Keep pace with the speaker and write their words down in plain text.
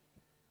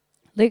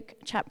Luke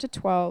chapter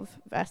 12,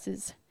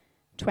 verses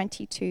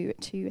 22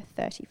 to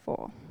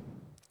 34.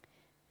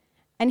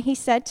 And he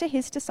said to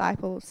his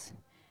disciples,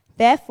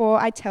 "Therefore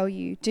I tell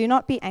you, do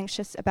not be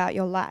anxious about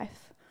your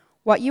life,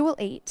 what you will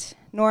eat,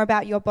 nor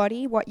about your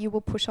body, what you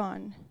will put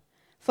on.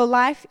 For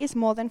life is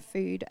more than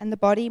food, and the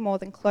body more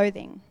than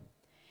clothing.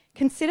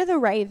 Consider the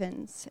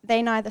ravens.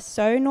 They neither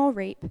sow nor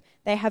reap,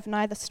 they have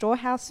neither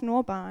storehouse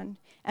nor barn,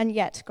 and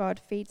yet God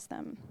feeds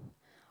them.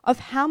 Of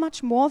how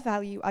much more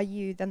value are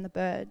you than the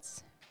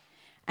birds?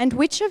 And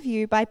which of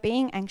you, by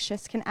being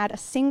anxious, can add a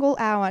single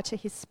hour to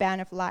his span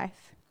of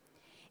life?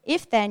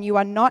 If then you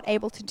are not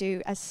able to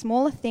do as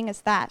small a thing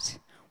as that,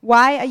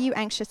 why are you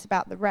anxious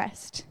about the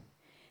rest?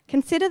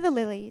 Consider the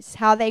lilies,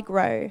 how they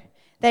grow.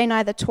 They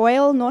neither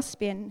toil nor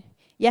spin.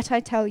 Yet I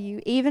tell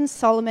you, even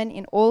Solomon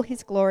in all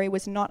his glory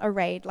was not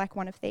arrayed like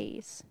one of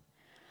these.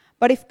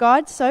 But if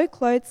God so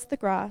clothes the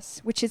grass,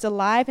 which is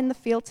alive in the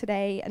field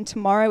today and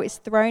tomorrow is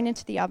thrown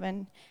into the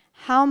oven,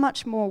 how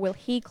much more will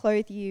he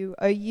clothe you,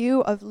 O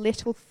you of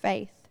little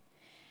faith?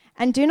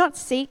 And do not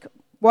seek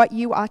what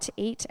you are to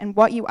eat and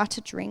what you are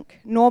to drink,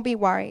 nor be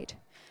worried.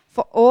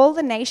 For all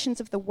the nations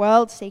of the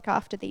world seek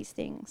after these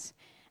things,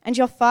 and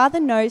your Father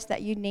knows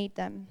that you need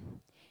them.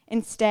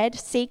 Instead,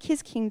 seek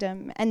his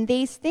kingdom, and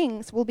these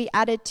things will be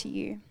added to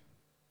you.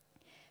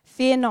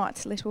 Fear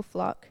not, little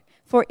flock,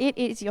 for it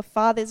is your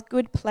Father's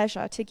good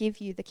pleasure to give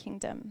you the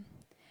kingdom.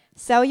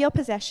 Sell your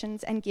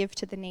possessions and give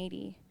to the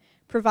needy.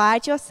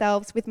 Provide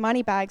yourselves with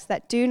money bags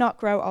that do not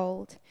grow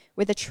old,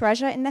 with a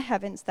treasure in the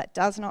heavens that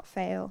does not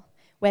fail,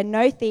 where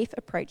no thief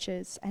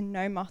approaches and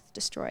no moth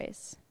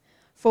destroys.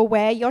 For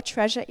where your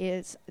treasure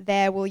is,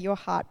 there will your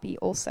heart be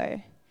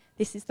also.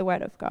 This is the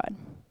word of God.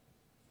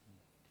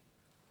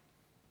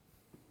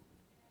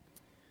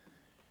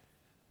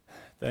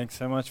 Thanks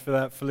so much for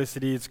that,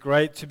 Felicity. It's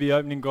great to be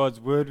opening God's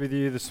Word with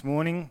you this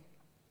morning.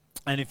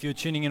 And if you're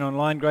tuning in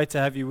online, great to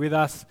have you with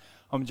us.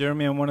 I'm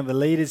Jeremy. I'm one of the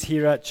leaders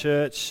here at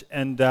church.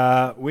 And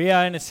we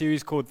are in a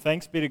series called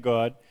Thanks Be to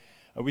God,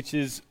 which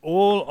is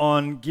all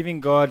on giving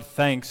God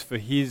thanks for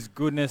his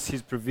goodness,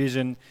 his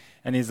provision,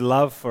 and his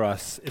love for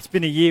us. It's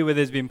been a year where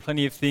there's been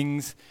plenty of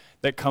things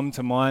that come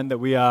to mind that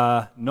we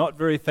are not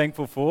very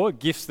thankful for,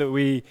 gifts that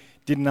we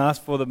didn't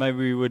ask for that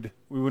maybe we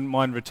wouldn't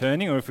mind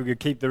returning, or if we could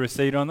keep the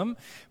receipt on them.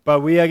 But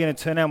we are going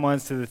to turn our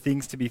minds to the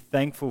things to be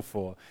thankful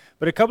for.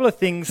 But a couple of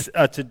things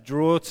to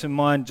draw to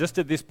mind just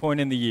at this point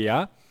in the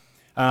year,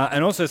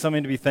 and also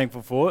something to be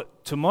thankful for.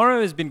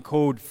 Tomorrow has been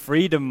called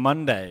Freedom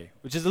Monday,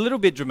 which is a little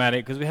bit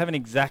dramatic because we haven't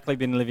exactly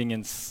been living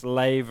in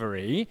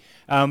slavery.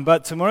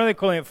 But tomorrow they're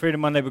calling it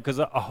Freedom Monday because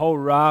a whole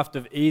raft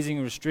of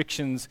easing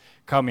restrictions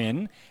come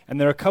in, and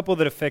there are a couple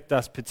that affect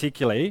us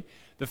particularly.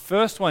 The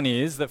first one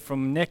is that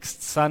from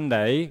next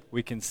Sunday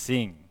we can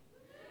sing.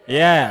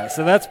 Yeah,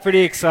 so that's pretty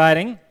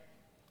exciting.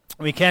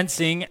 We can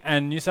sing,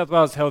 and New South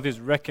Wales Health is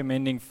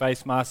recommending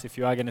face masks if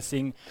you are going to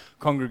sing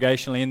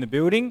congregationally in the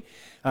building.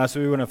 So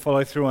we want to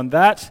follow through on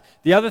that.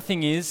 The other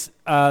thing is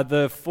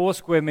the 4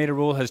 square metre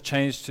rule has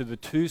changed to the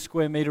 2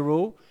 square metre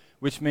rule,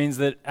 which means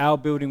that our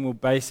building will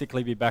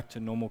basically be back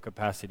to normal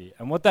capacity.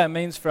 And what that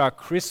means for our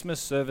Christmas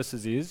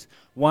services is,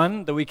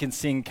 1, that we can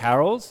sing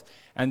carols,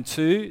 and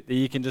 2, that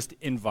you can just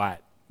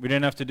invite. We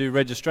don't have to do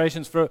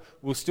registrations for it.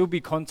 We'll still be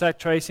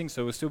contact tracing,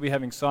 so we'll still be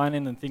having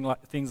sign-in and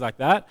things like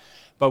that.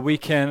 But we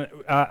can,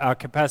 our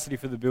capacity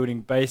for the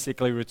building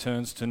basically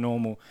returns to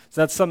normal.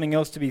 So that's something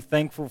else to be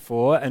thankful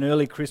for, an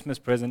early Christmas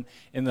present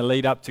in the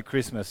lead up to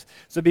Christmas.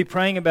 So be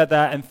praying about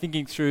that and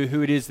thinking through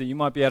who it is that you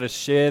might be able to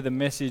share the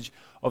message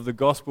of the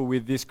gospel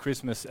with this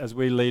Christmas as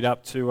we lead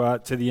up to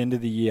the end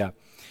of the year.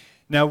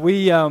 Now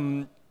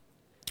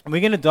we're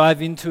going to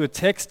dive into a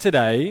text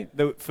today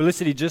that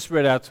Felicity just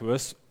read out to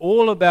us,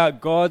 all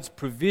about God's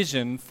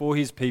provision for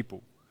his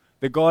people.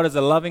 That God is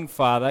a loving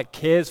Father,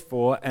 cares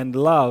for and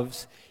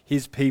loves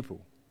his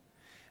people.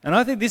 And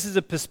I think this is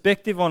a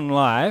perspective on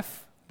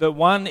life that,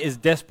 1, is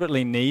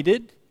desperately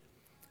needed,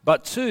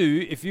 but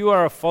 2, if you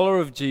are a follower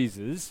of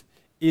Jesus,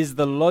 is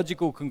the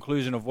logical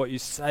conclusion of what you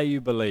say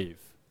you believe.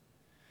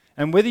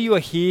 And whether you are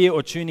here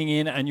or tuning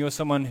in and you're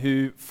someone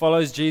who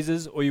follows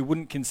Jesus, or you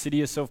wouldn't consider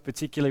yourself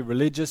particularly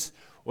religious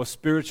or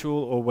spiritual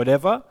or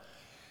whatever,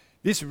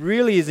 this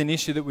really is an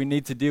issue that we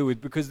need to deal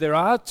with, because there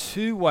are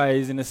 2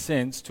 ways, in a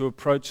sense, to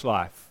approach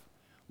life.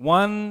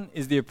 One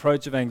is the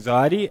approach of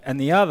anxiety, and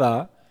the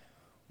other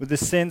with the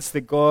sense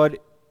that God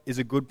is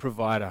a good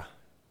provider.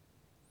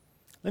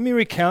 Let me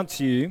recount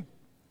to you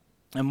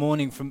a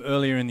morning from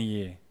earlier in the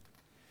year.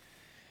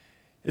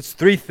 It's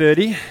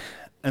 3:30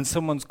 and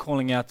someone's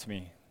calling out to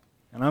me.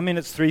 And I'm in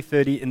at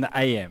 3:30 in the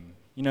AM.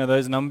 You know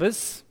those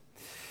numbers?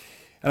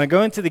 And I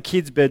go into the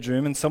kid's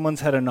bedroom and someone's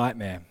had a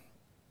nightmare.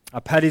 I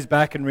pat his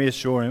back and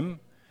reassure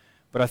him,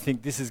 but I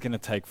think this is going to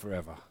take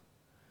forever.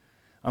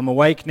 I'm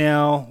awake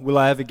now. Will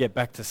I ever get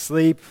back to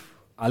sleep?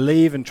 I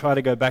leave and try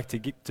to go back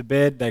to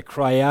bed. They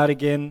cry out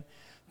again.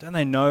 Don't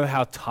they know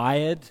how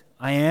tired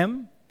I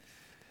am?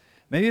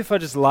 Maybe if I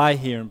just lie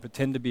here and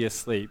pretend to be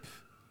asleep,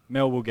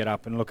 Mel will get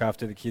up and look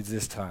after the kids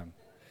this time.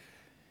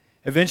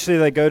 Eventually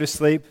they go to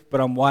sleep, but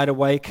I'm wide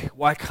awake.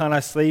 Why can't I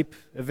sleep?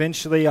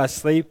 Eventually I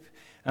sleep,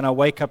 and I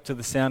wake up to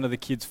the sound of the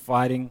kids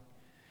fighting?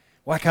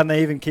 Why can't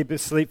they even keep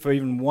asleep for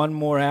even 1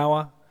 more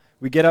hour?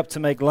 We get up to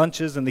make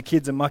lunches and the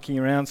kids are mucking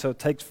around, so it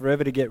takes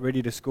forever to get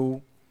ready to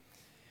school.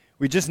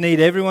 We just need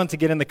everyone to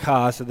get in the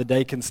car so the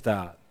day can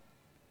start.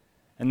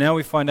 And now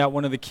we find out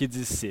one of the kids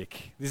is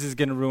sick. This is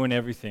going to ruin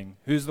everything.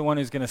 Who's the one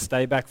who's going to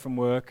stay back from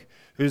work?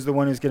 Who's the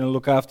one who's going to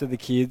look after the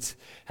kids?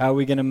 How are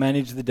we going to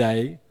manage the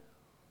day?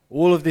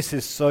 All of this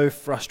is so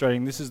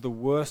frustrating. This is the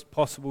worst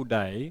possible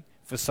day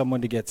for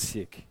someone to get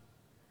sick.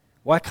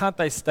 Why can't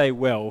they stay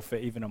well for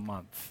even a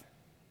month?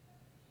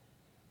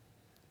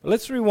 But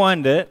let's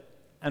rewind it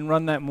and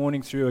run that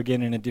morning through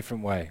again in a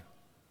different way.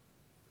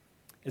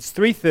 It's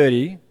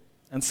 3:30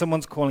 and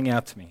someone's calling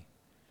out to me.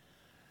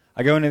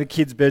 I go into the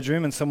kid's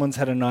bedroom and someone's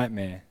had a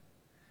nightmare.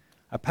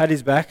 I pat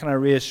his back and I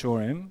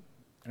reassure him.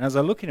 And as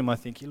I look at him, I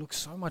think, he looks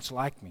so much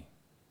like me.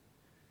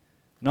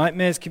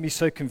 Nightmares can be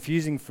so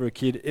confusing for a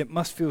kid. It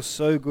must feel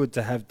so good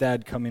to have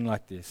dad come in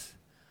like this.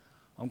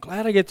 I'm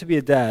glad I get to be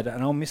a dad,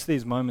 and I'll miss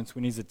these moments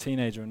when he's a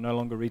teenager and no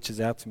longer reaches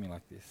out to me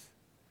like this.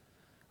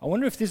 I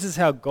wonder if this is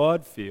how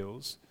God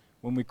feels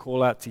when we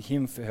call out to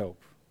him for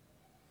help.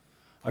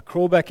 I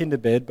crawl back into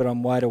bed, but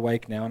I'm wide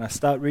awake now, and I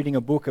start reading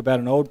a book about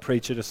an old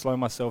preacher to slow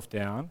myself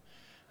down,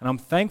 and I'm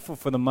thankful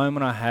for the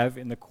moment I have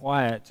in the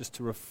quiet just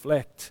to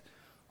reflect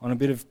on a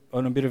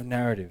bit of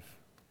narrative.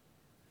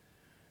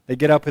 They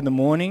get up in the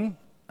morning,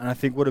 and I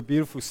think what a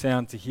beautiful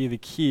sound to hear the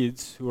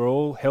kids who are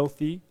all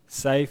healthy,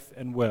 safe,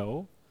 and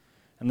well,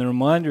 and the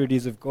reminder it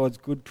is of God's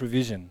good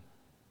provision.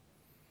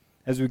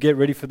 As we get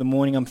ready for the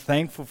morning, I'm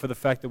thankful for the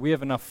fact that we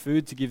have enough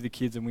food to give the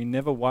kids and we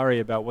never worry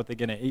about what they're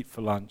going to eat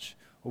for lunch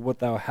or what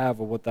they'll have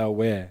or what they'll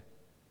wear.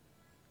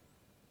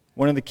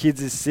 One of the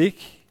kids is sick,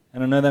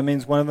 and I know that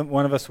means one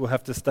of us will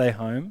have to stay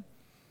home.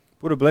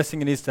 What a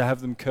blessing it is to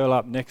have them curl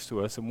up next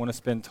to us and want to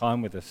spend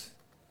time with us.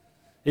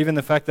 Even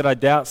the fact that I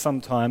doubt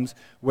sometimes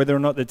whether or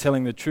not they're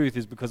telling the truth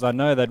is because I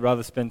know they'd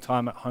rather spend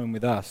time at home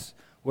with us.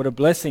 What a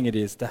blessing it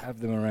is to have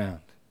them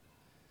around.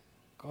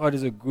 God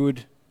is a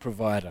good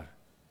provider.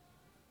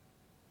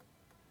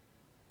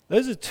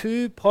 Those are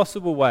two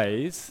possible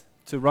ways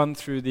to run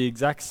through the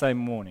exact same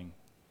morning.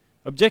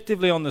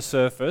 Objectively on the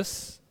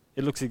surface,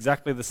 it looks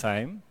exactly the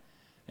same,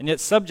 and yet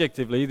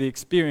subjectively, the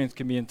experience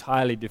can be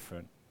entirely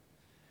different.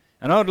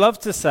 And I would love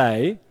to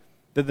say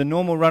that the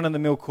normal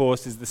run-of-the-mill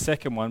course is the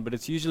second one, but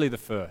it's usually the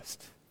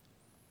first.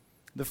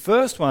 The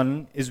first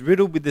one is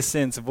riddled with the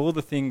sense of all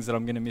the things that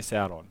I'm going to miss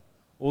out on,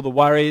 all the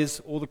worries,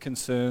 all the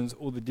concerns,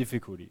 all the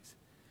difficulties.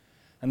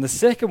 And the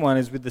second one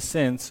is with the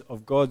sense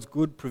of God's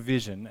good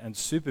provision and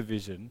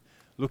supervision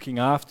looking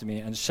after me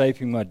and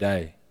shaping my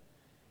day.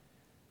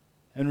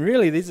 And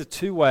really, these are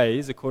two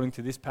ways, according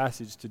to this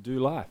passage, to do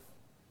life.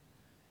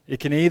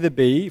 It can either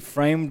be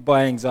framed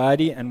by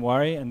anxiety and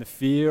worry and the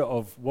fear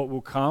of what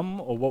will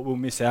come or what we'll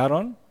miss out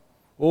on,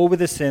 or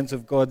with a sense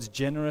of God's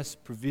generous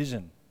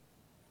provision.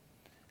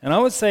 And I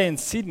would say in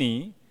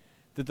Sydney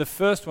that the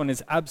first one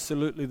is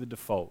absolutely the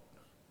default.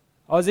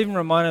 I was even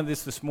reminded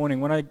of this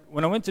morning when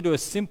I went to do a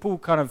simple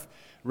kind of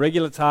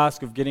regular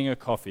task of getting a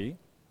coffee.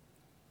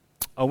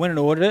 I went and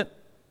ordered it,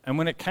 and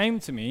when it came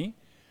to me,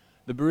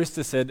 the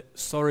barista said,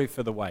 "Sorry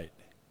for the wait."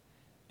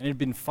 And it had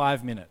been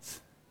 5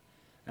 minutes.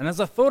 And as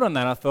I thought on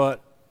that, I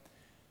thought,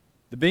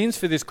 the beans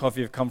for this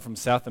coffee have come from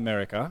South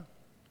America,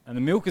 and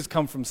the milk has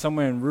come from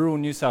somewhere in rural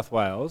New South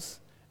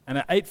Wales, and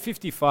at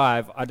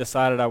 8:55 I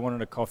decided I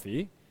wanted a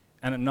coffee,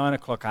 and at 9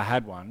 o'clock I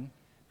had one,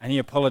 and he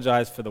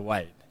apologized for the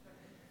wait.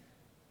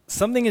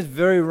 Something is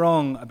very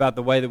wrong about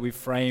the way that we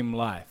frame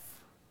life.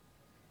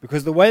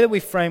 Because the way that we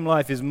frame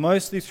life is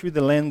mostly through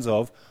the lens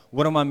of,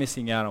 what am I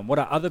missing out on? What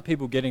are other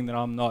people getting that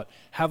I'm not?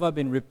 Have I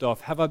been ripped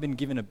off? Have I been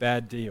given a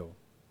bad deal?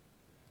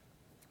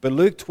 But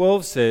Luke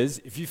 12 says,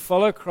 if you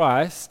follow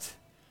Christ,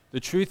 the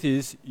truth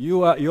is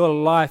your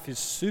life is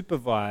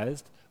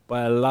supervised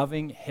by a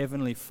loving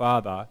Heavenly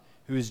Father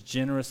who is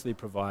generously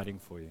providing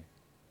for you.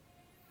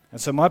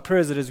 And so my prayer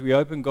is that as we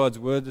open God's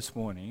Word this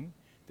morning,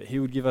 that He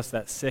would give us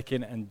that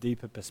second and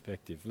deeper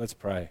perspective. Let's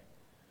pray.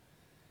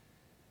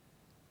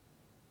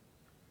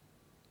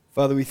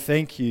 Father, we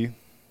thank you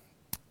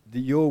that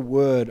your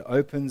Word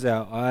opens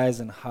our eyes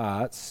and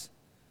hearts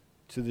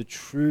to the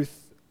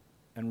truth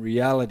and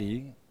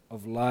reality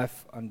of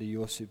life under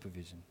your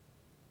supervision,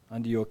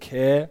 under your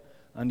care,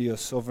 under your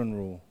sovereign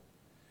rule.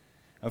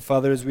 And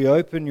Father, as we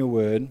open your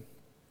Word,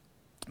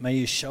 may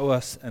you show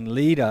us and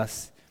lead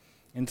us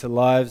into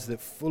lives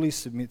that fully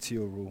submit to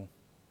your rule,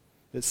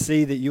 that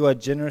see that you are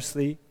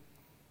generously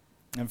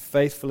and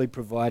faithfully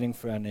providing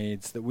for our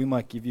needs, that we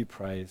might give you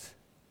praise.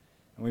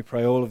 And we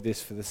pray all of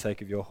this for the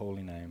sake of your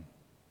holy name.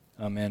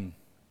 Amen.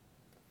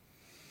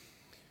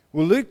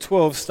 Well, Luke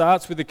 12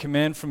 starts with a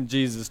command from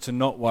Jesus to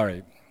not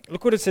worry.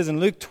 Look what it says in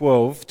Luke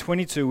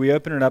 12:22. We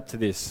open it up to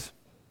this.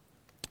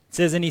 It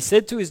says, "And he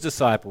said to his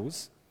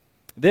disciples,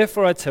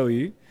 'Therefore I tell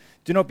you,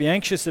 do not be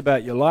anxious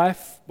about your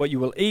life, what you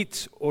will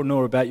eat, or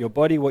nor about your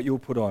body, what you will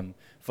put on.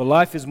 For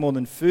life is more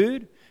than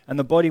food, and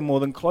the body more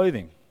than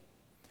clothing.'"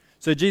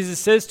 So Jesus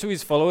says to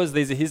his followers,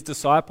 these are his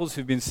disciples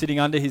who've been sitting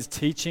under his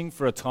teaching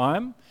for a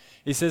time.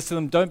 He says to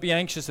them, don't be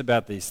anxious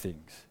about these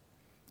things.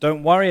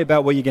 Don't worry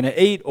about what you're going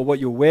to eat or what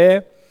you'll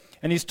wear.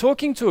 And he's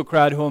talking to a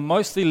crowd who are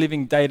mostly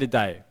living day to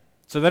day.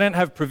 So they don't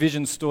have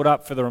provisions stored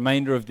up for the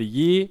remainder of the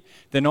year.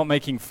 They're not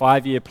making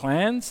 5-year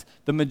plans.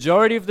 The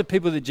majority of the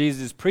people that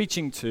Jesus is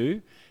preaching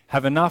to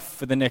have enough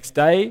for the next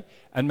day,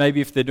 and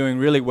maybe if they're doing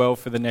really well,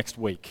 for the next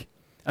week.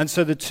 And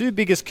so the two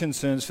biggest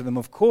concerns for them,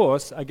 of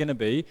course, are going to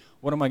be,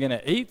 what am I going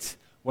to eat?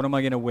 What am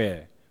I going to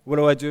wear? What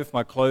do I do if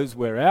my clothes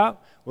wear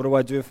out? What do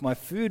I do if my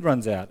food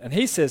runs out? And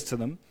he says to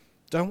them,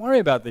 don't worry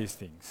about these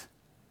things.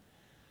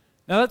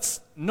 Now that's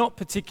not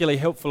particularly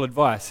helpful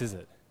advice, is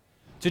it?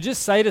 To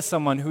just say to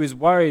someone who is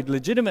worried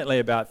legitimately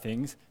about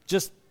things,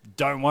 just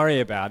don't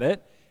worry about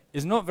it,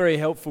 is not very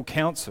helpful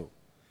counsel.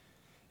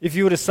 If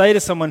you were to say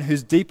to someone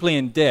who's deeply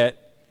in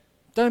debt,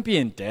 don't be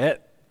in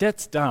debt,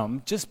 debt's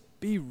dumb, just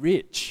be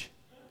rich.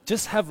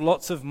 Just have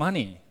lots of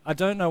money. I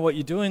don't know what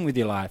you're doing with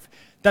your life.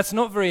 That's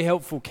not very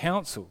helpful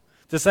counsel.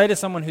 To say to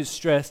someone who's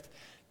stressed,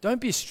 don't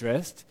be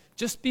stressed,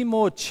 just be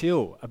more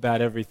chill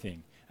about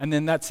everything. And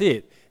then that's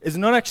it. It's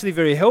not actually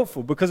very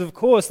helpful because, of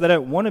course, they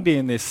don't want to be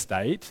in this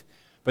state,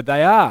 but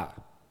they are.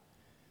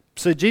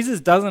 So Jesus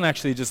doesn't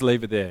actually just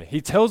leave it there.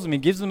 He tells them, he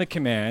gives them a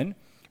command,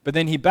 but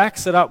then he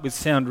backs it up with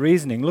sound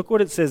reasoning. Look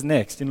what it says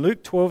next. In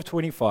Luke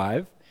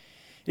 12:25,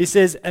 he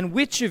says, and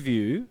which of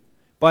you,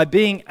 by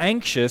being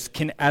anxious,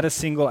 can add a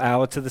single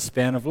hour to the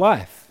span of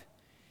life?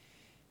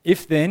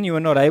 If then you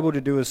are not able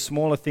to do as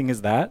small a thing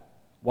as that,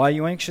 why are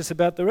you anxious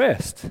about the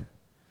rest?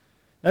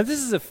 Now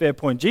this is a fair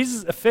point.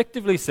 Jesus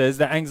effectively says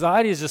that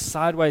anxiety is just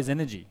sideways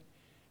energy.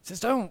 He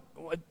says,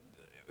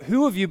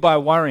 who of you by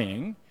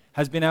worrying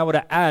has been able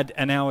to add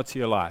an hour to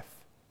your life?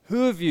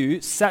 Who of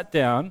you sat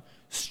down,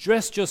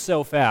 stressed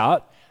yourself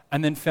out,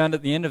 and then found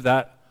at the end of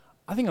that,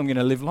 I think I'm going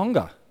to live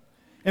longer?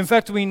 In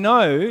fact, we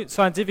know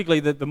scientifically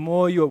that the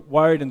more you're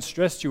worried and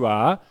stressed you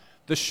are,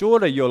 the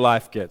shorter your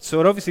life gets. So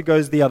it obviously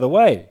goes the other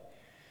way.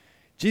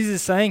 Jesus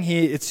is saying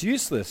here, it's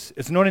useless.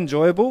 It's not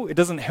enjoyable. It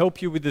doesn't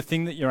help you with the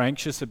thing that you're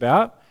anxious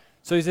about.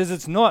 So he says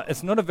it's not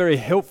a very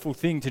helpful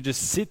thing to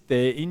just sit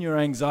there in your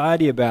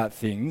anxiety about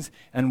things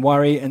and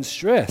worry and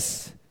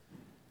stress.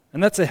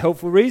 And that's a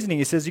helpful reasoning.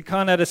 He says you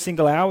can't add a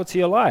single hour to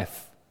your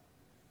life.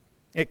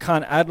 It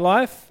can't add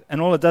life,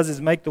 and all it does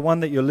is make the one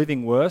that you're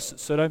living worse,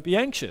 so don't be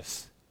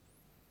anxious.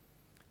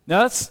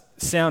 Now that's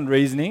sound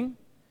reasoning,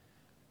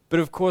 but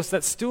of course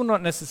that's still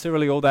not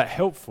necessarily all that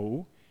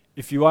helpful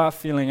if you are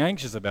feeling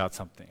anxious about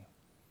something.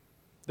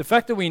 The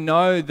fact that we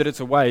know that it's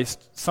a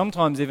waste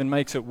sometimes even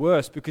makes it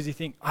worse because you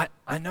think,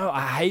 I know,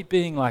 I hate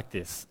being like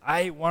this.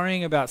 I hate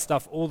worrying about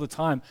stuff all the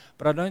time,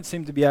 but I don't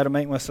seem to be able to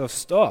make myself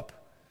stop.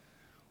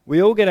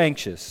 We all get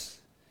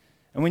anxious.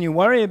 And when you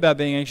worry about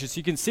being anxious,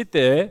 you can sit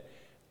there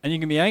and you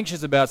can be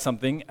anxious about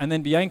something and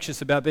then be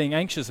anxious about being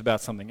anxious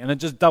about something, and it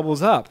just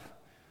doubles up.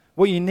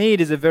 What you need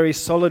is a very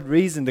solid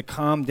reason to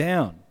calm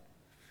down.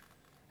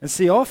 And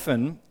see,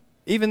 often,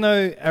 even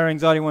though our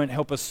anxiety won't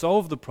help us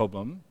solve the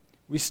problem,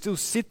 we still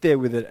sit there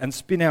with it and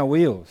spin our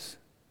wheels.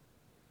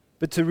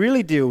 But to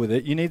really deal with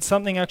it, you need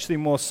something actually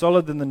more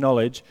solid than the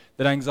knowledge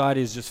that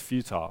anxiety is just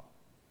futile,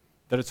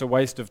 that it's a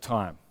waste of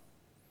time.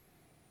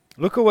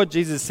 Look at what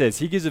Jesus says.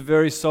 He gives a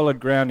very solid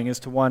grounding as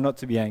to why not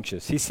to be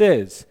anxious. He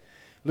says,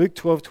 Luke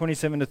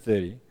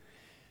 12:27-30,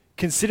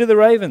 consider the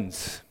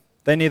ravens.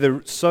 They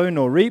neither sow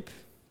nor reap.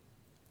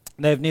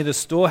 They have neither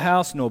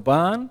storehouse nor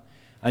barn,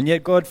 and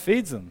yet God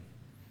feeds them.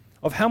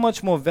 Of how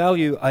much more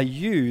value are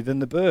you than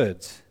the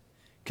birds?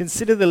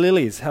 Consider the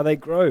lilies, how they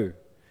grow.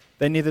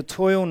 They neither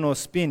toil nor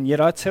spin, yet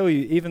I tell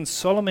you, even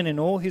Solomon in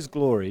all his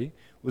glory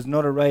was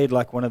not arrayed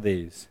like one of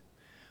these.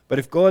 But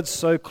if God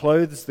so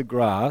clothes the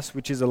grass,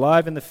 which is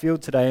alive in the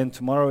field today and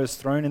tomorrow is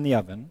thrown in the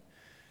oven,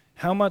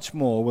 how much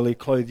more will he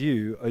clothe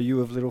you, O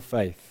you of little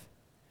faith?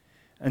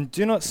 And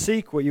do not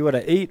seek what you are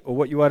to eat or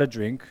what you are to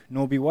drink,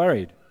 nor be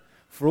worried.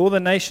 For all the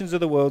nations of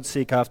the world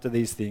seek after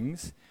these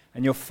things,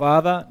 and your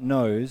Father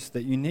knows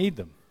that you need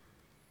them.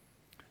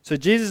 So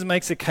Jesus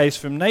makes a case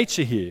from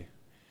nature here.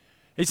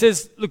 He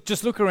says, look,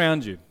 just look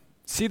around you.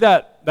 See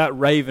that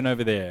raven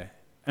over there?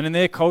 And in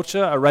their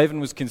culture, a raven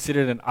was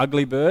considered an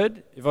ugly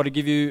bird. If I were to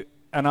give you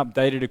an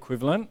updated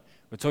equivalent,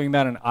 we're talking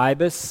about an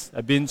ibis,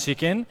 a bin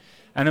chicken.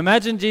 And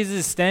imagine Jesus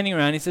is standing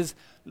around, he says,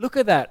 look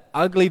at that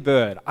ugly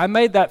bird. I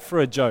made that for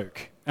a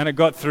joke, and it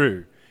got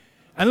through.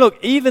 And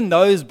look, even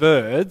those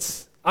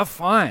birds are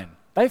fine.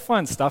 They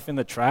find stuff in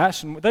the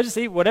trash and they just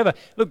eat whatever.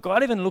 Look,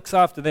 God even looks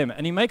after them.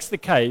 And he makes the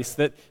case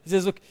that he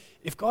says, look,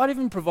 if God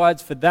even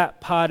provides for that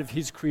part of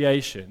his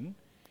creation,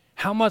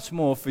 how much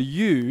more for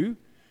you,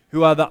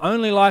 who are the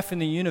only life in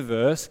the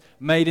universe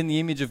made in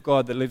the image of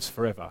God that lives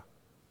forever?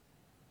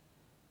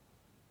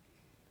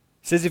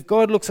 He says, if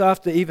God looks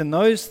after even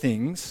those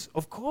things,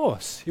 of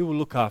course he will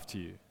look after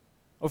you.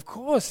 Of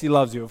course he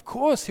loves you. Of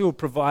course he will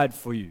provide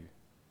for you.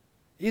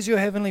 He's your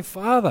heavenly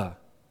Father.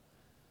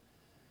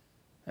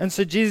 And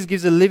so Jesus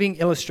gives a living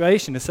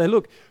illustration to say,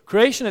 look,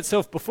 creation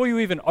itself, before you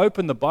even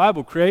open the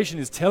Bible, creation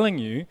is telling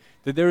you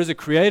that there is a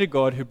creator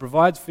God who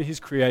provides for his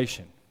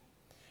creation.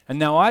 And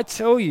now I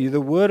tell you,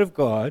 the word of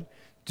God,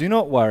 do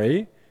not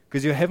worry,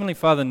 because your heavenly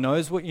Father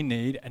knows what you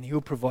need and he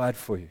will provide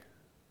for you.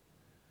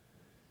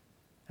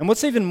 And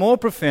what's even more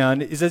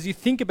profound is as you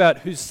think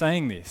about who's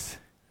saying this,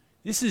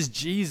 this is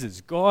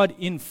Jesus, God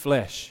in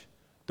flesh,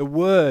 the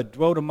Word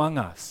dwelt among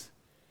us,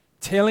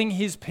 telling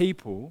his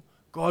people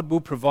God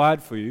will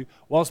provide for you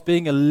whilst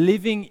being a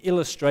living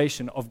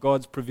illustration of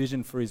God's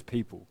provision for his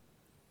people.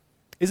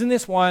 Isn't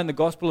this why in the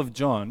Gospel of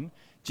John,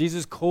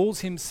 Jesus calls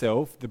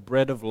himself the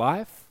bread of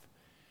life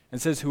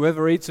and says,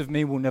 whoever eats of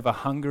me will never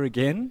hunger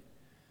again?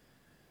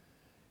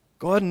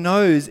 God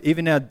knows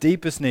even our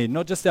deepest need,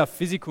 not just our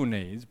physical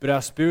needs, but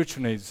our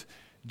spiritual needs.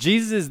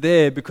 Jesus is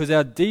there because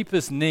our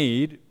deepest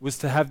need was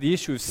to have the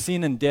issue of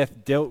sin and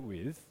death dealt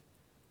with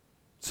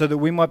so that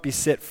we might be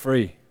set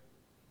free.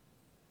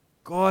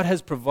 God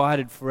has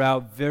provided for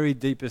our very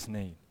deepest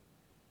need.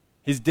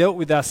 He's dealt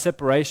with our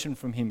separation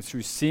from him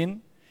through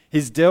sin.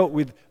 He's dealt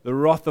with the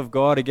wrath of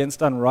God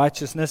against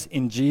unrighteousness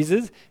in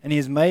Jesus, and he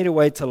has made a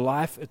way to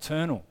life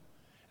eternal.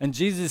 And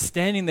Jesus is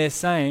standing there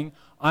saying,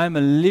 I am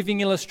a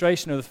living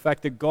illustration of the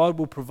fact that God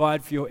will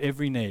provide for your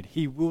every need.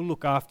 He will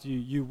look after you.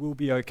 You will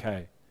be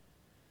okay.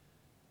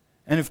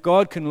 And if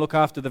God can look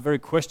after the very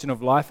question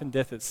of life and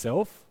death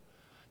itself,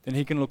 then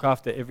he can look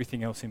after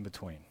everything else in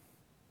between.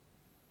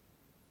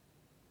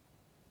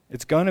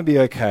 It's going to be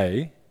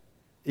okay,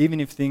 even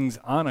if things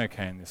aren't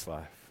okay in this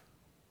life.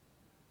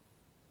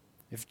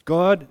 If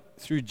God,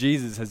 through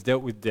Jesus, has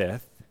dealt with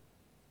death,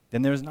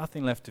 then there is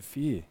nothing left to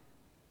fear.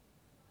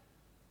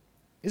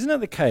 Isn't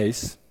it the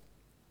case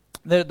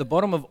that at the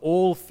bottom of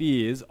all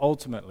fears,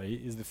 ultimately,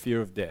 is the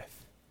fear of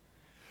death?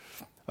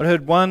 I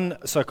heard one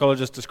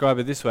psychologist describe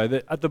it this way,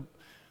 that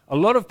a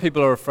lot of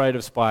people are afraid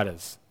of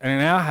spiders. And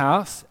in our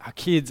house, our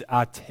kids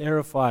are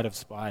terrified of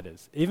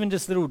spiders. Even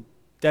just little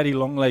daddy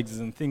longlegs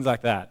and things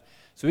like that.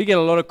 So we get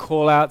a lot of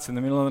call-outs in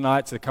the middle of the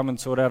night to come and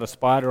sort out a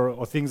spider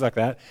or things like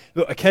that.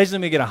 Look,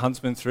 occasionally we get a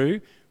huntsman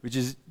through, which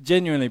is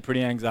genuinely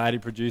pretty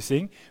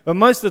anxiety-producing. But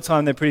most of the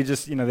time they're pretty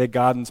just, they're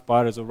garden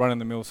spiders or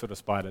run-of-the-mill sort of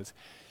spiders.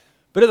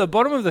 But at the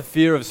bottom of the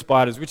fear of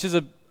spiders, which is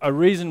a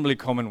reasonably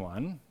common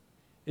one,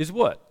 is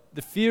what?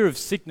 The fear of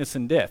sickness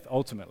and death,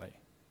 ultimately.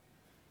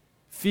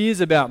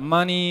 Fears about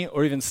money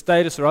or even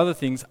status or other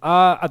things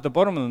are at the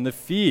bottom of them. The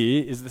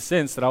fear is the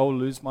sense that I will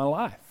lose my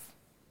life.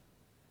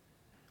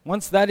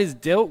 Once that is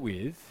dealt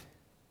with,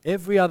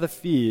 every other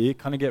fear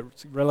kind of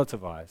gets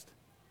relativized.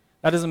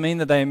 That doesn't mean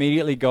that they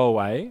immediately go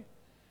away,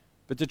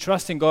 but to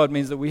trust in God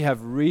means that we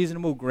have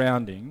reasonable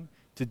grounding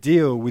to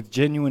deal with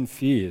genuine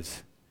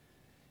fears.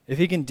 If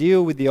he can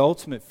deal with the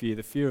ultimate fear,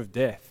 the fear of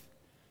death,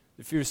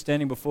 the fear of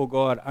standing before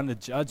God under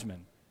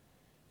judgment,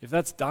 if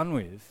that's done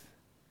with,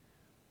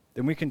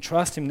 then we can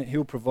trust him that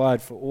he'll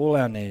provide for all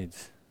our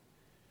needs.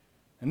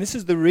 And this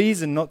is the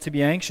reason not to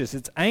be anxious.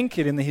 It's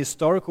anchored in the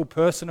historical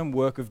person and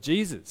work of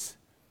Jesus.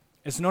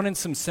 It's not in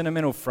some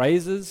sentimental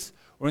phrases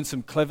or in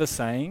some clever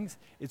sayings.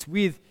 It's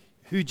with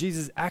who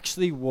Jesus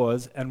actually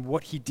was and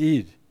what he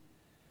did.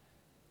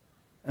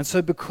 And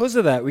so because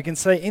of that, we can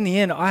say, in the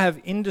end, I have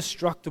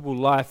indestructible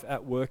life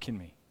at work in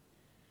me.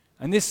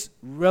 And this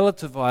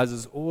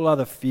relativizes all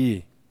other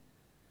fear.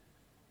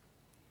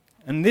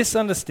 And this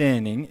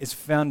understanding is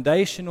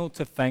foundational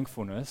to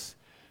thankfulness,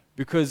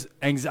 because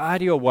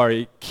anxiety or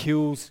worry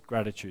kills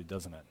gratitude,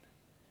 doesn't it?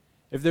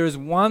 If there is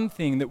one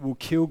thing that will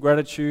kill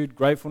gratitude,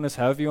 gratefulness,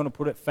 however you want to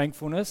put it,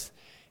 thankfulness,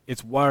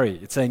 it's worry,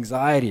 it's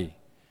anxiety.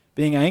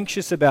 Being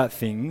anxious about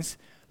things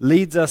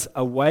leads us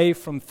away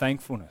from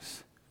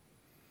thankfulness.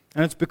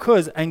 And it's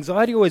because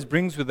anxiety always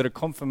brings with it a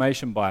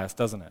confirmation bias,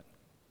 doesn't it?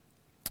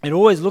 It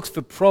always looks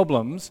for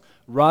problems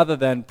rather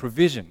than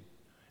provision.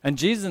 And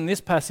Jesus in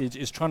this passage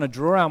is trying to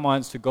draw our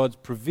minds to God's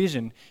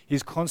provision,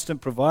 his constant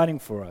providing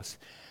for us.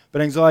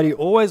 But anxiety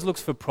always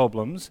looks for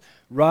problems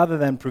rather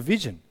than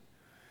provision.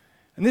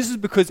 And this is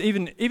because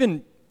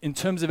even in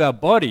terms of our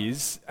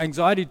bodies,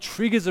 anxiety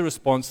triggers a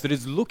response that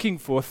is looking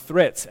for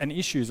threats and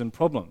issues and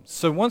problems.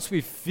 So once we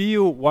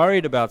feel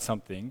worried about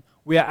something,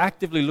 we are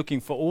actively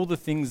looking for all the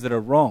things that are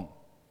wrong.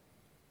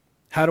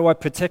 How do I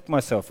protect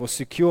myself or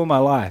secure my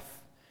life?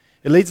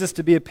 It leads us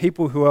to be a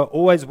people who are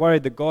always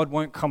worried that God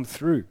won't come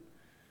through.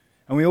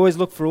 And we always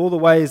look for all the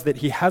ways that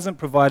he hasn't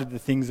provided the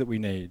things that we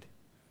need.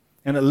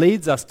 And it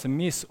leads us to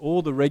miss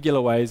all the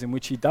regular ways in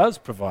which he does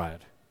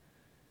provide.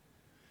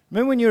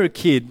 Remember when you were a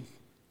kid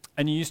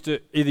and you used to,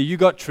 either you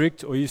got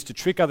tricked or you used to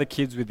trick other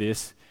kids with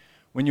this,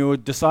 when you were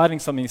deciding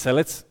something, you say,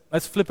 let's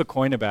flip a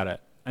coin about it.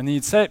 And then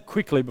you'd say it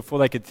quickly before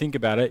they could think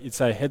about it. You'd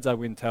say, heads I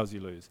win, tails you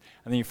lose.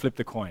 And then you flip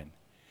the coin.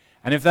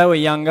 And if they were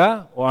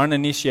younger or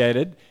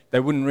uninitiated, they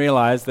wouldn't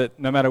realize that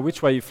no matter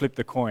which way you flip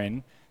the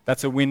coin,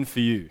 that's a win for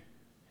you.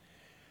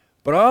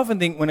 But I often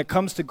think when it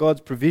comes to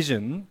God's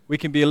provision, we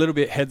can be a little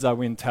bit heads I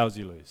win, tails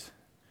you lose.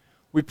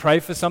 We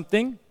pray for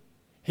something,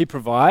 he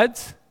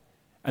provides,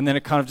 and then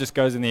it kind of just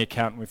goes in the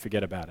account and we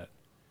forget about it.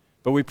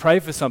 But we pray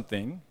for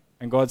something,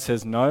 and God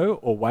says no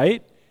or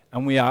wait,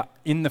 and we are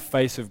in the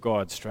face of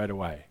God straight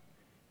away.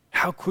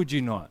 How could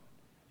you not?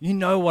 You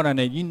know what I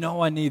need. You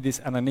know I need this,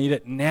 and I need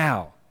it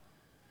now.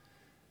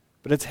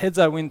 But it's heads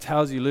I win,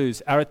 tails you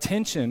lose. Our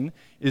attention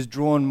is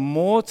drawn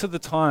more to the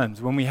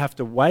times when we have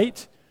to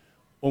wait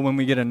or when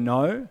we get a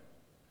no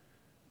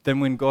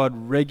than when God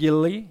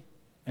regularly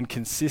and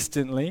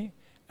consistently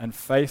and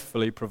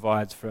faithfully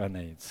provides for our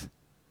needs.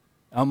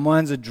 Our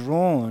minds are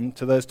drawn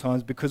to those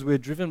times because we're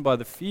driven by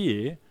the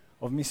fear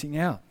of missing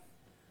out.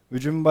 We're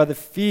driven by the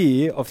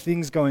fear of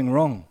things going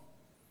wrong.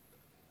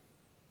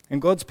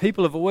 And God's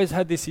people have always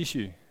had this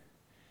issue.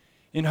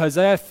 In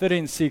Hosea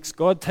 13:6,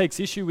 God takes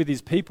issue with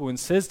his people and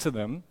says to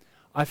them,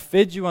 I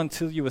fed you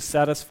until you were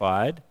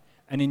satisfied,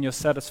 and in your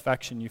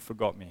satisfaction you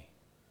forgot me.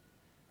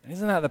 And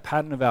isn't that the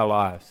pattern of our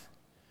lives?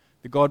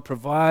 That God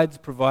provides,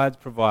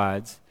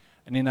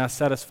 and in our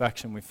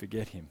satisfaction we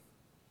forget him.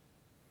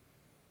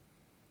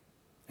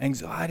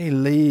 Anxiety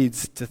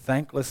leads to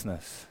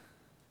thanklessness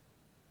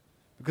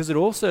because it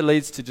also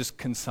leads to just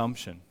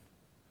consumption.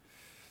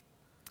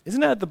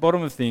 Isn't it at the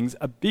bottom of things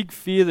a big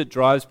fear that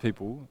drives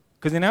people?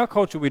 Because in our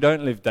culture we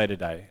don't live day to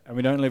day and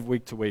we don't live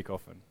week to week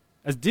often.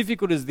 As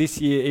difficult as this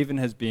year even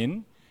has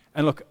been,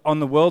 and look, on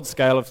the world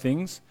scale of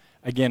things,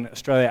 again,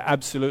 Australia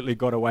absolutely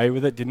got away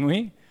with it, didn't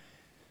we?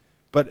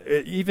 But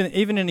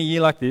even in a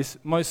year like this,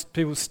 most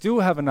people still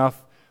have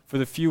enough for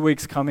the few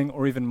weeks coming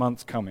or even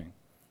months coming.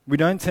 We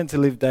don't tend to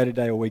live day to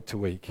day or week to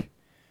week.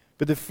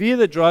 But the fear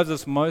that drives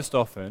us most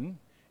often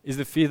is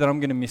the fear that I'm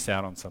going to miss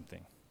out on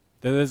something.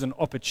 That there's an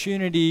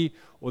opportunity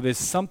or there's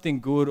something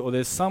good or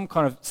there's something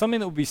that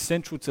will be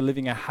central to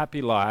living a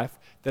happy life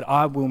that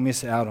I will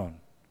miss out on.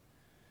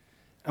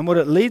 And what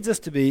it leads us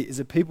to be is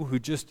a people who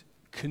just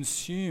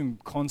consume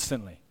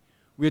constantly.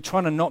 We are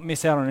trying to not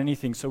miss out on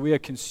anything, so we are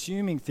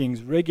consuming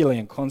things regularly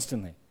and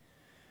constantly.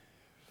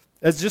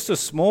 As just a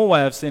small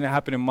way I've seen it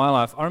happen in my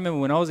life, I remember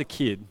when I was a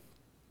kid,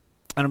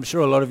 and I'm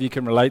sure a lot of you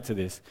can relate to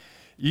this,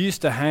 you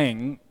used to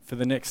hang for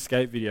the next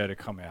skate video to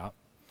come out.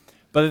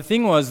 But the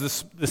thing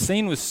was, the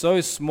scene was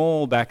so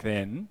small back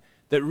then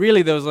that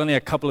really there was only a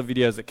couple of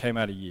videos that came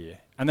out a year.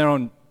 And they're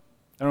on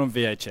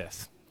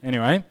VHS.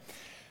 Anyway,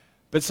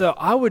 but so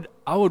I would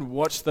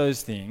watch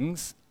those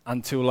things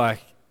until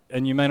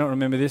and you may not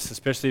remember this,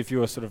 especially if you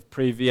were sort of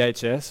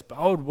pre-VHS, but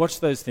I would watch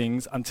those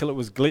things until it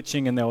was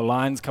glitching and there were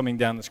lines coming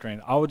down the screen.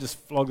 I would just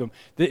flog them.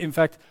 In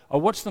fact, I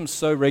watched them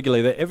so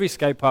regularly that every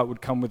skate park would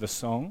come with a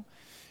song.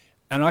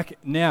 And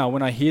now,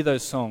 when I hear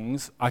those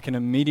songs, I can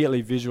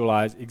immediately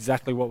visualize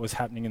exactly what was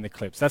happening in the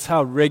clips. That's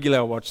how regularly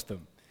I watch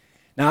them.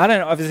 Now, I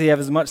don't obviously have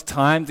as much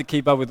time to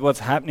keep up with what's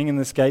happening in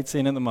the skate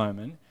scene at the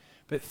moment,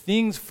 but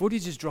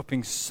footage is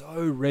dropping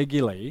so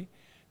regularly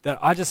that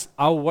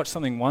I'll watch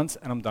something once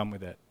and I'm done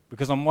with it.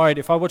 Because I'm worried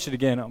if I watch it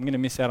again, I'm going to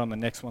miss out on the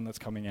next one that's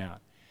coming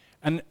out.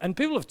 And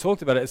people have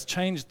talked about it. It's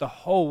changed the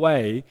whole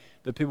way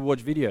that people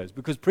watch videos.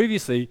 Because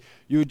previously,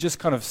 you would just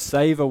kind of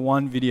savor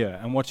one video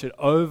and watch it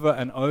over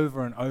and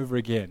over and over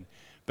again.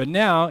 But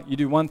now, you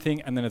do one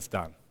thing and then it's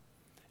done.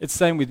 It's the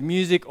same with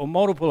music or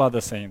multiple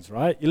other scenes,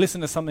 right? You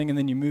listen to something and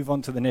then you move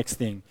on to the next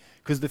thing.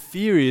 Because the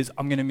fear is,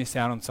 I'm going to miss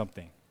out on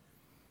something.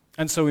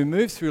 And so we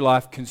move through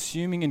life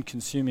consuming and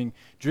consuming,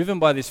 driven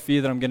by this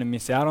fear that I'm going to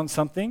miss out on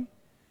something,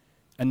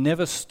 and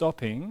never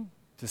stopping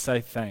to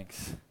say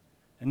thanks,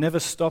 and never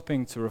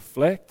stopping to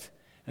reflect,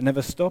 and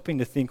never stopping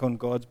to think on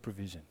God's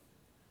provision.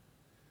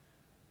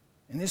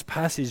 In this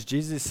passage,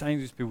 Jesus is saying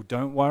to these people,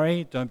 don't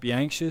worry, don't be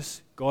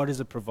anxious, God is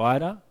a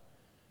provider.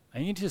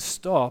 And you need to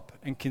stop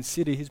and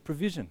consider his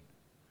provision.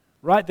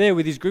 Right there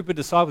with his group of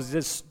disciples, he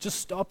says, just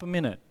stop a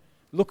minute,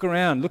 look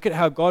around, look at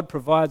how God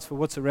provides for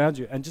what's around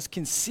you, and just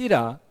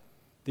consider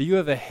that you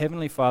have a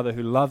heavenly Father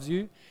who loves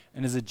you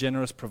and is a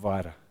generous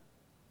provider.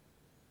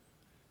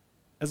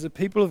 As a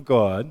people of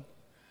God,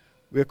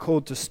 we are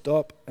called to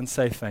stop and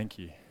say thank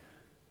you.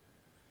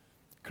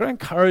 Could I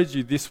encourage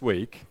you this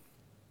week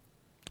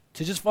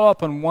to just follow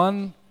up on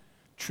one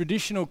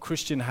traditional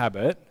Christian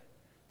habit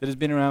that has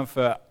been around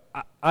for,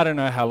 I don't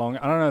know how long.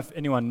 I don't know if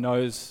anyone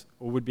knows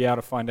or would be able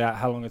to find out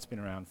how long it's been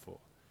around for.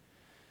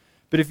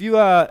 But if you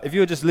are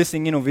just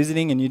listening in or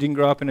visiting and you didn't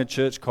grow up in a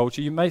church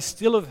culture, you may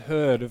still have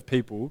heard of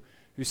people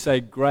who say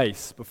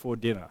grace before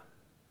dinner.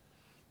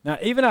 Now,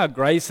 even our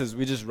graces,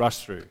 we just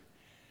rush through.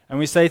 And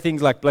we say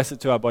things like, bless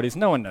it to our bodies.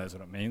 No one knows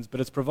what it means, but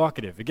it's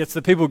provocative. It gets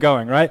the people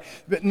going, right?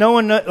 But no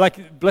one knows,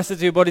 bless it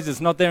to your bodies, it's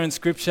not there in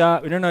Scripture.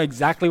 We don't know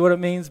exactly what it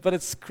means, but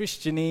it's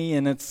Christian-y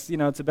and it's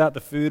about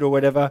the food or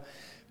whatever.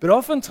 But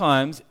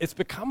oftentimes, it's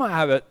become a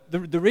habit.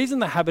 The reason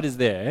the habit is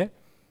there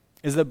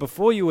is that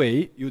before you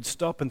eat, you would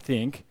stop and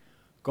think,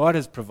 God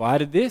has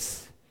provided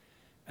this,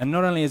 and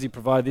not only has he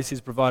provided this,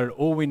 he's provided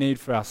all we need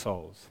for our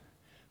souls.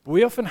 But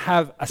we often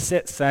have a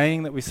set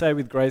saying that we say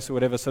with grace or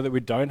whatever so that we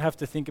don't have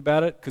to think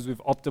about it because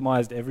we've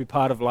optimized every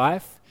part of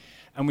life,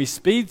 and we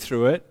speed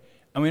through it,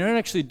 and we don't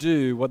actually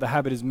do what the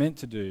habit is meant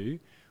to do,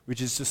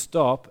 which is to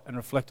stop and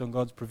reflect on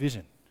God's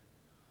provision.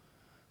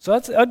 So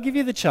I'd give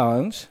you the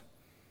challenge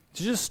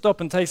to just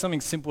stop and take something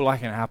simple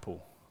like an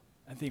apple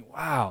and think,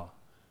 wow,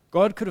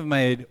 God could have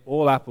made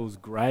all apples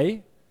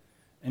grey,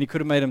 and he could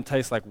have made them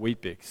taste like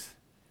Weet-Bix,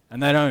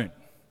 and they don't.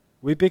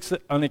 Weet-Bix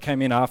only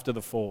came in after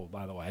the fall,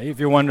 by the way, if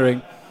you're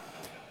wondering.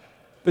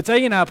 But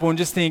take an apple and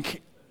just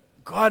think,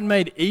 God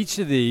made each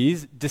of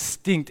these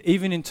distinct,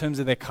 even in terms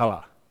of their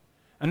color.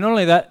 And not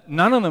only that,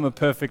 none of them are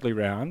perfectly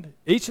round.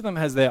 Each of them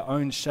has their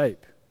own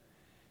shape.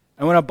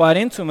 And when I bite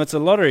into them, it's a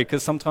lottery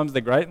because sometimes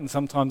they're great and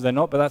sometimes they're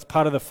not, but that's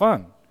part of the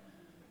fun.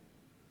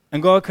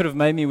 And God could have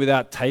made me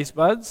without taste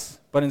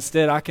buds, but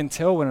instead I can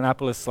tell when an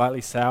apple is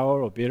slightly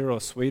sour or bitter or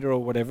sweeter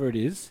or whatever it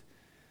is.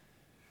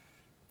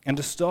 And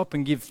to stop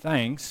and give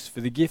thanks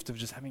for the gift of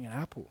just having an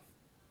apple.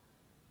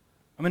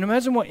 I mean,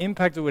 imagine what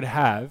impact it would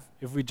have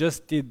if we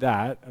just did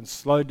that and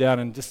slowed down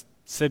and just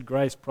said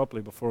grace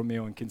properly before a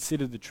meal and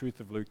considered the truth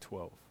of Luke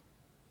 12.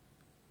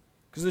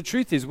 Because the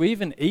truth is, we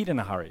even eat in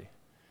a hurry.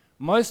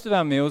 Most of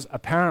our meals,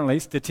 apparently,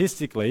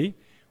 statistically,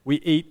 we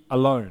eat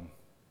alone.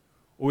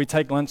 Or we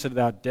take lunch at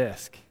our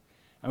desk.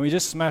 And we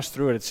just smash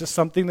through it. It's just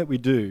something that we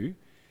do.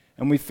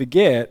 And we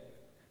forget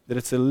that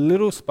it's a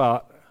little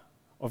spot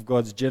of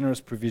God's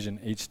generous provision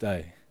each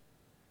day.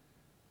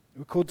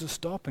 We're called to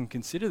stop and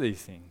consider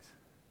these things.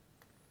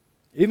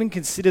 Even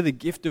consider the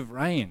gift of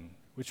rain,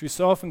 which we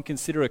so often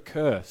consider a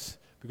curse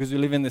because we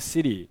live in the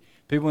city.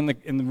 People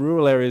in the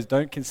rural areas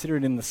don't consider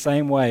it in the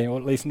same way, or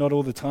at least not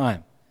all the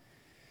time.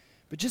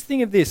 But just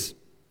think of this.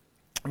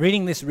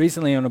 Reading this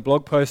recently on a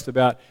blog post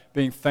about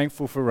being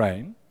thankful for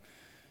rain,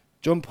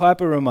 John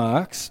Piper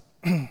remarks,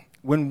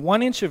 when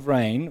 1 inch of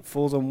rain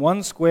falls on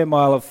 1 square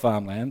mile of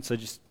farmland, so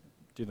just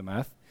do the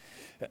math,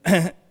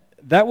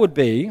 that would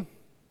be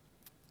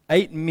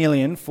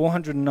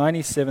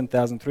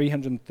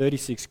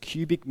 8,497,336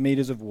 cubic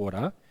meters of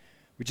water,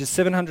 which is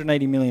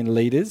 780 million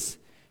liters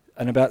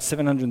and about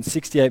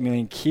 768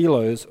 million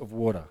kilos of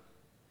water.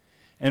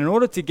 And in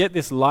order to get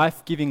this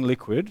life-giving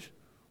liquid,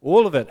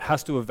 all of it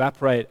has to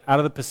evaporate out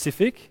of the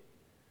Pacific.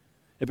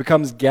 It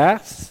becomes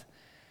gas,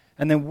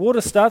 and then water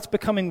starts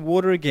becoming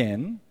water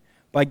again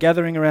by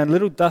gathering around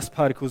little dust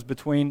particles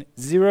between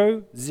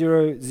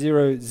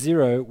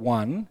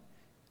 0.0001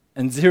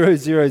 and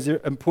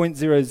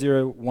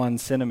 0.001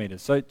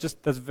 centimeters. So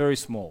that's very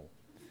small.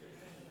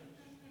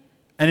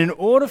 And in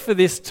order for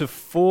this to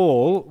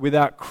fall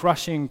without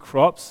crushing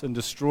crops and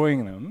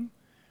destroying them,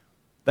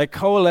 they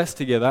coalesce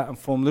together and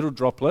form little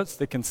droplets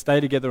that can stay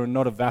together and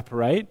not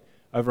evaporate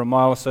over a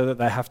mile or so that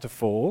they have to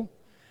fall.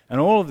 And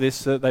all of this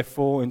so that they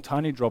fall in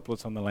tiny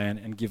droplets on the land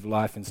and give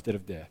life instead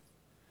of death.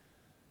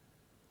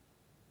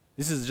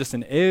 This is just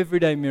an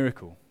everyday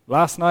miracle.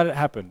 Last night it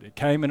happened. It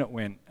came and it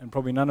went, and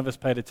probably none of us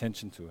paid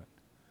attention to it.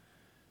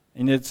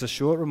 And it's a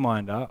short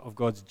reminder of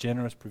God's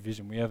generous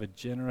provision. We have a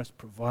generous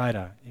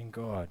provider in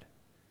God.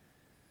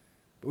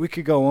 But we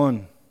could go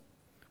on.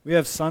 We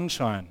have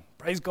sunshine.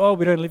 Praise God,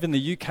 we don't live in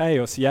the UK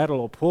or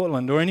Seattle or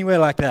Portland or anywhere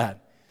like that.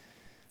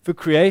 For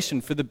creation,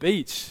 for the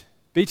beach.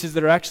 Beaches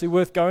that are actually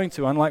worth going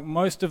to, unlike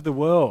most of the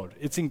world.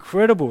 It's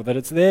incredible that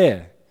it's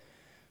there.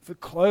 For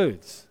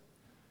clothes.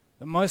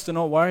 That most are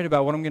not worried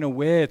about what I'm going to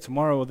wear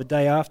tomorrow or the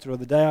day after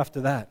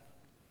that.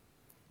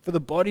 For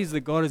the bodies that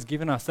God has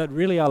given us that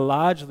really are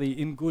largely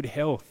in good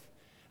health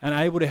and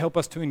able to help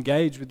us to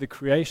engage with the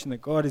creation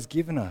that God has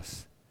given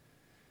us.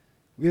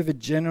 We have a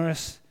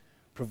generous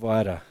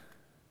provider.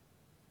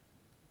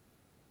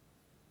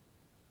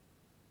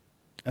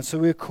 And so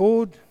we're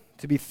called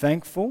to be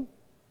thankful,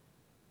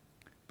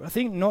 but I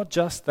think not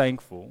just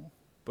thankful,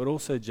 but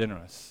also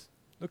generous.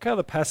 Look how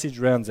the passage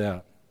rounds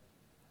out.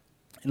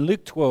 In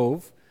Luke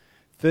 12,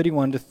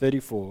 31 to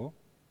 34,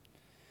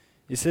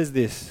 it says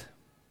this,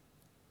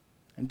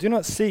 "And do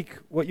not seek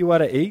what you are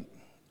to eat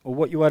or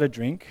what you are to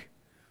drink,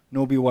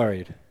 nor be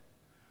worried.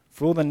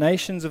 For all the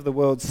nations of the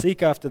world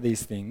seek after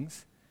these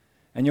things,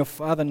 and your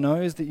Father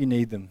knows that you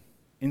need them.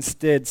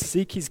 Instead,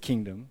 seek his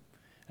kingdom,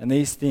 and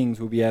these things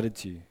will be added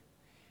to you.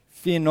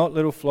 Fear not,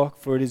 little flock,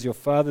 for it is your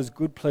Father's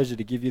good pleasure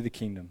to give you the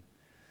kingdom.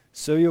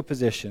 Sow your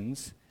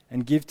possessions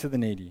and give to the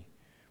needy.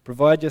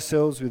 Provide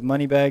yourselves with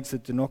money bags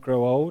that do not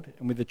grow old,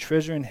 and with a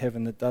treasure in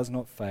heaven that does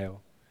not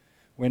fail,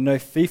 where no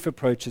thief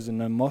approaches and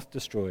no moth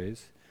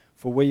destroys.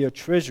 For where your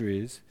treasure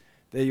is,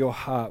 there your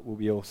heart will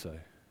be also."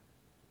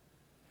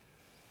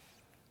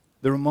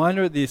 The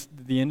reminder at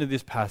the end of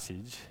this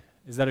passage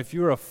is that if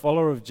you are a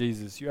follower of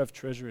Jesus, you have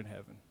treasure in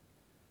heaven.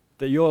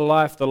 That your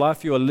life, the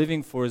life you are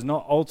living for, is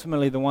not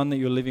ultimately the one that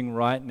you're living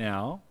right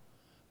now,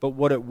 but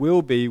what it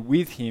will be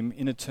with him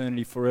in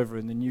eternity forever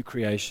in the new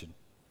creation.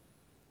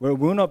 Where it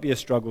will not be a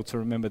struggle to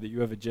remember that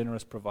you have a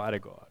generous provider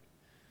God.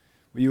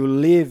 Where you will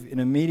live in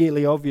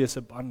immediately obvious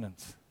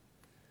abundance.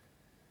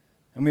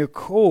 And we are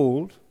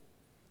called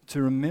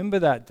to remember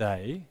that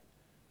day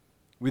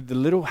with the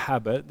little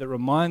habit that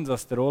reminds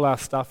us that all our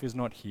stuff is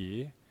not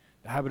here,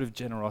 the habit of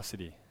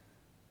generosity.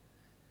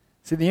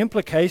 See, the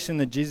implication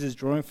that Jesus is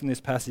drawing from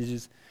this passage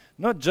is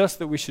not just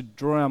that we should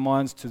draw our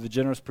minds to the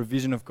generous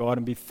provision of God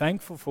and be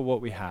thankful for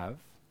what we have,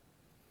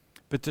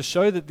 but to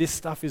show that this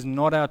stuff is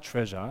not our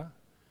treasure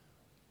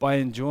by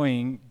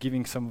enjoying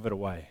giving some of it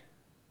away.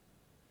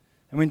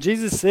 And when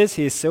Jesus says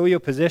here, sell your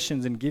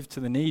possessions and give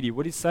to the needy,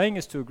 what he's saying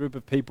is to a group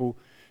of people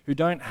who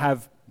don't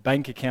have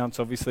bank accounts,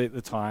 obviously, at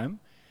the time.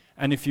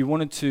 And if you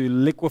wanted to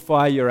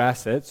liquefy your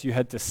assets, you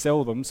had to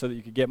sell them so that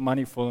you could get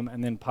money for them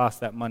and then pass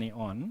that money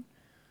on.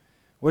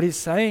 What he's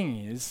saying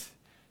is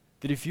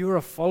that if you're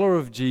a follower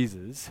of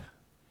Jesus,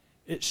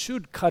 it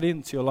should cut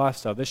into your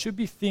lifestyle. There should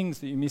be things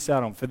that you miss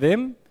out on. For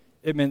them,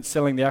 it meant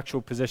selling the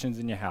actual possessions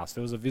in your house.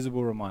 There was a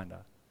visible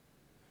reminder.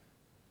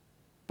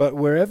 But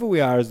wherever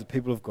we are as the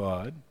people of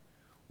God,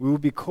 we will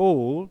be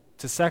called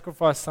to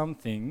sacrifice some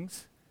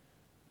things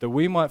that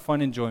we might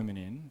find enjoyment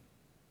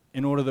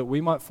in order that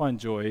we might find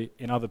joy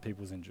in other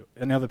people's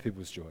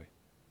joy.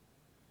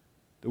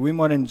 That we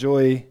might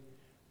enjoy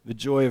the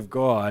joy of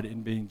God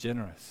in being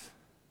generous.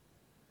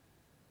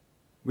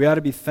 We are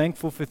to be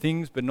thankful for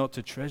things, but not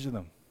to treasure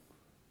them.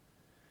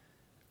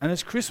 And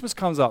as Christmas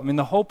comes up,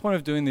 the whole point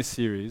of doing this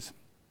series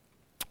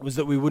was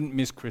that we wouldn't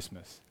miss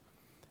Christmas.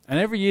 And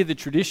every year the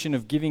tradition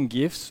of giving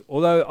gifts,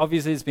 although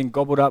obviously it's been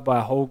gobbled up by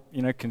a whole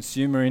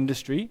consumer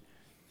industry,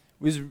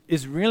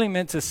 is really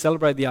meant to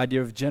celebrate the idea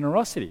of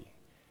generosity.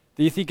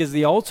 That you think as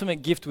the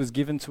ultimate gift was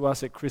given to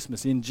us at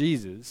Christmas in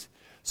Jesus,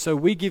 so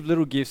we give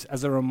little gifts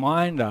as a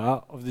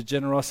reminder of the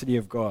generosity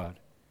of God.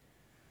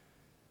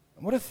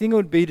 And what a thing it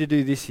would be to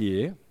do this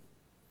year,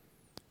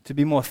 to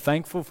be more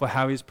thankful for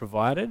how He's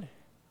provided,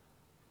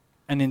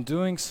 and in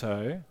doing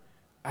so,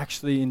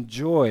 actually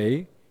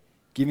enjoy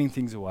giving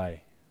things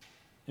away,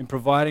 in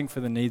providing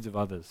for the needs of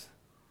others.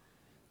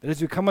 That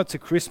as we come up to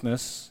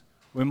Christmas,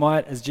 we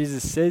might, as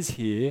Jesus says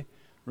here,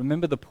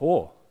 remember the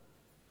poor.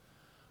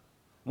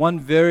 One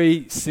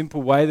very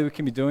simple way that we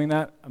can be doing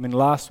that,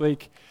 last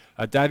week,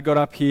 Dad got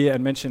up here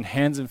and mentioned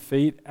hands and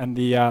feet and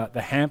the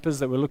hampers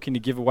that we're looking to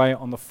give away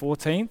on the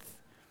 14th.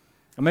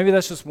 And maybe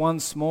that's just one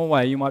small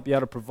way you might be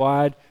able to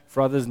provide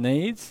for others'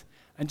 needs,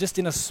 and just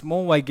in a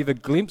small way give a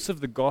glimpse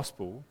of the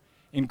gospel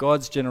in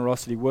God's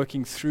generosity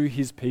working through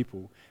His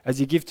people as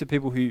you give to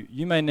people who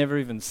you may never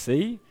even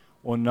see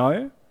or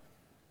know,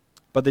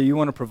 but that you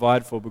want to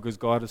provide for because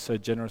God has so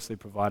generously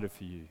provided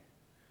for you.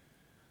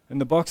 And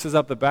the box is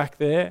up the back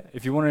there.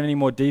 If you want any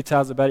more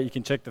details about it, you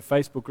can check the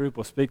Facebook group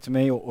or speak to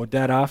me or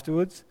Dad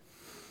afterwards.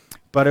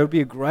 But it would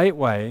be a great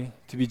way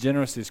to be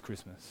generous this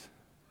Christmas.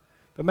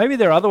 But maybe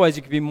there are other ways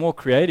you could be more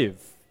creative.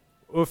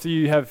 Or if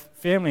you have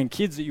family and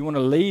kids that you want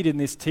to lead in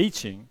this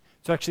teaching,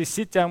 to actually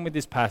sit down with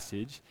this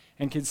passage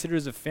and consider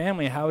as a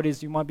family how it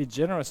is you might be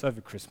generous over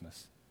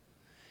Christmas.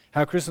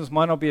 How Christmas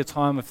might not be a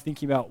time of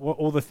thinking about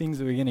all the things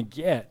that we're going to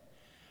get,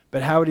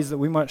 but how it is that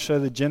we might show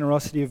the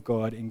generosity of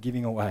God in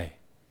giving away.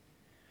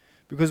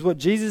 Because what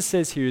Jesus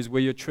says here is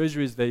where your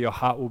treasure is, there your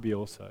heart will be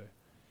also.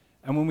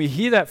 And when we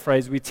hear that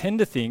phrase, we tend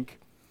to think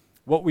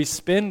what we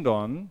spend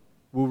on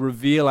will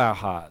reveal our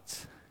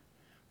hearts.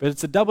 But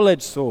it's a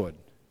double-edged sword.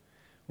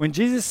 When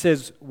Jesus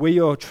says where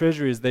your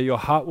treasure is, there your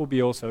heart will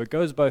be also, it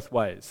goes both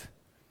ways.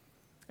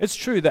 It's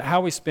true that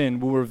how we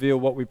spend will reveal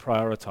what we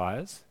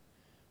prioritize,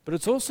 but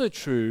it's also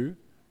true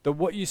that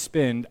what you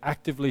spend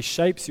actively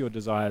shapes your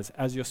desires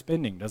as you're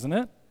spending, doesn't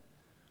it?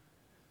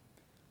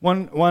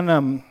 One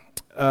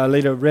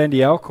leader,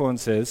 Randy Alcorn,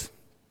 says,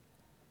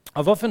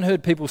 "I've often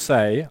heard people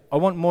say, I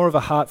want more of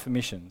a heart for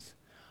missions.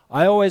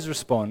 I always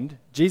respond,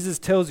 Jesus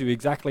tells you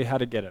exactly how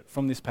to get it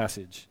from this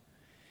passage.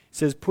 He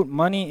says, put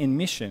money in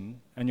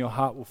mission and your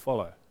heart will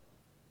follow."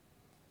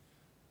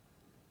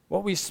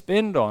 What we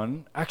spend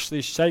on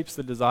actually shapes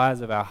the desires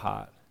of our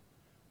heart.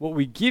 What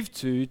we give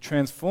to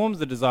transforms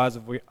the desires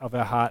of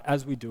our heart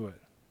as we do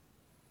it.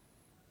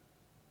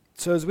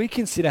 So as we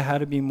consider how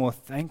to be more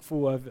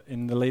thankful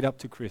in the lead up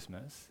to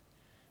Christmas,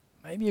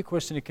 maybe a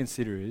question to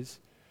consider is,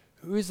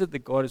 who is it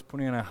that God is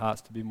putting in our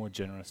hearts to be more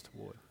generous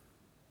toward?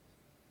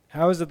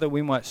 How is it that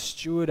we might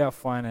steward our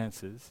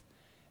finances,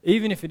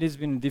 even if it has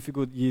been a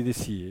difficult year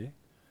this year,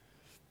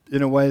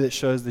 in a way that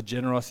shows the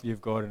generosity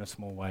of God in a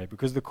small way?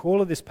 Because the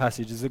call of this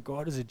passage is that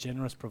God is a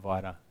generous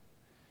provider.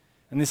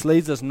 And this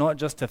leads us not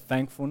just to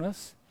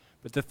thankfulness,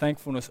 but to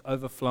thankfulness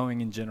overflowing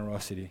in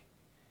generosity.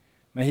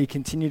 May He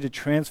continue to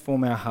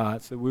transform our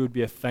hearts that we would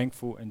be a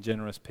thankful and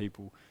generous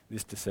people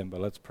this December.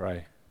 Let's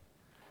pray.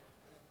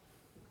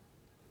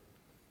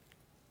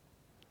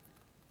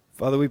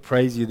 Father, we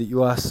praise You that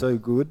You are so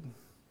good,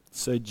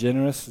 so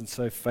generous and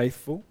so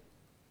faithful.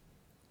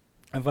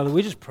 And Father,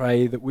 we just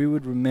pray that we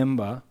would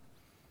remember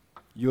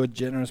Your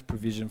generous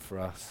provision for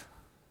us.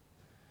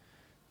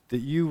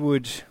 That You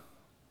would,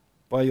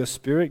 by Your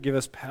Spirit, give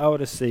us power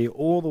to see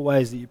all the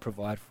ways that You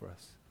provide for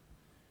us.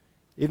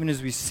 Even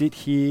as we sit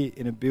here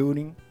in a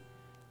building,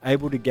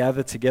 able to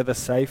gather together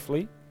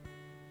safely,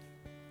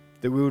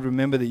 that we would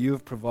remember that You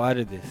have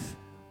provided this.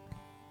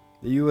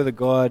 That You are the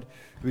God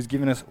who has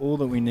given us all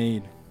that we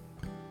need.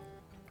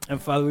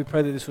 And Father, we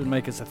pray that this would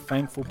make us a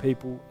thankful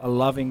people, a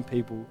loving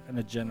people, and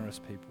a generous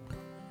people.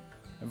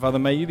 And Father,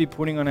 may You be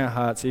putting on our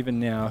hearts even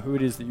now who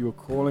it is that You are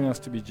calling us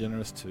to be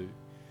generous to,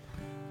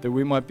 that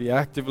we might be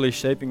actively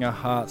shaping our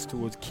hearts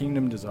towards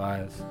kingdom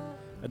desires,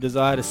 a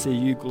desire to see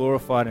You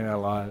glorified in our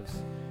lives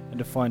and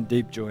to find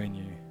deep joy in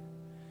You.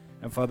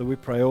 And Father, we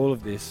pray all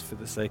of this for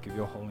the sake of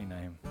Your holy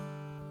name.